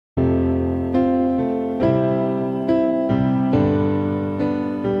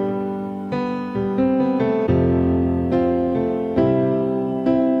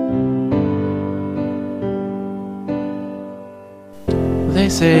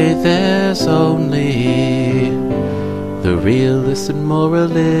say there's only the realist and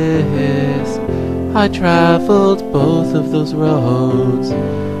moralist. I traveled both of those roads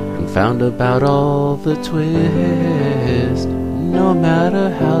and found about all the twists. No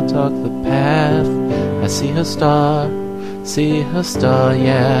matter how dark the path, I see her star,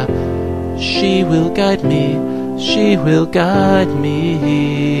 yeah. She will guide me, she will guide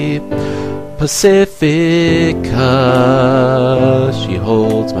me. Pacifica, she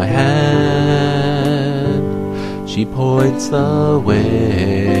holds my hand, she points the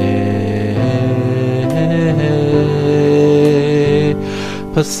way.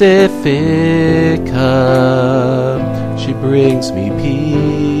 Pacifica, she brings me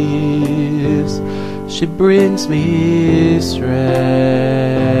peace, she brings me strength.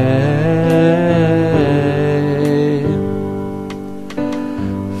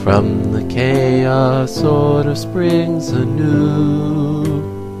 From the chaos order springs a new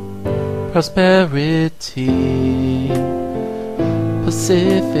prosperity.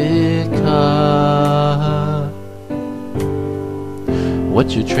 Pacifica.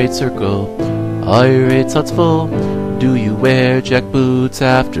 What's your trade circle? Are your rate slots full? Do you wear jackboots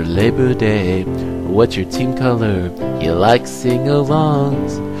after Labor Day? What's your team color? You like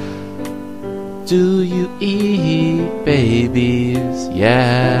sing-alongs? Do you eat babies?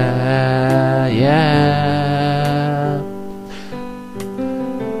 Yeah, yeah.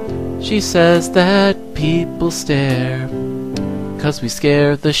 She says that people stare 'cause we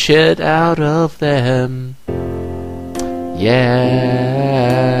scare the shit out of them. Yeah.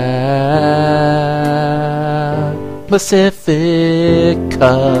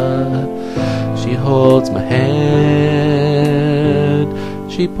 Pacifica, she holds my hand,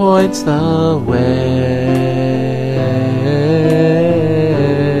 she points the way.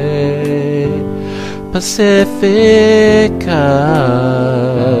 Pacifica,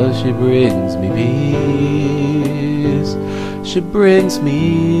 she brings me peace, she brings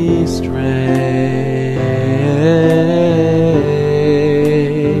me strength.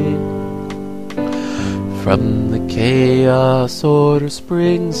 From the chaos order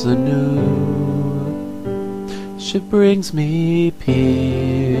springs anew. She brings me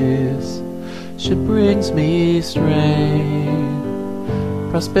peace, she brings me strength,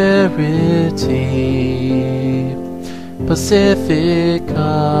 prosperity,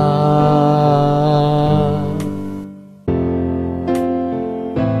 Pacifica.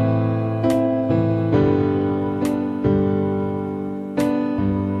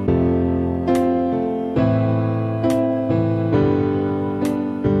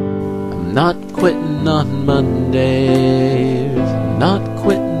 I'm not quitting on Mondays, I'm not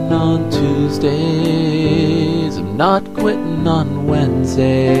quitting on Tuesdays, I'm not quitting on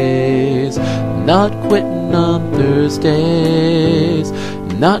Wednesdays, I'm not quitting on Thursdays,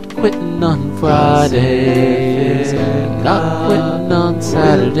 I'm not quitting on Fridays, I'm not quitting on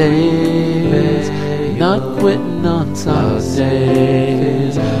Saturdays, I'm not quitting on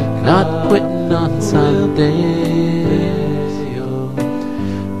Sundays, not quitting on Sundays.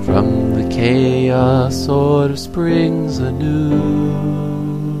 From the chaos order springs anew.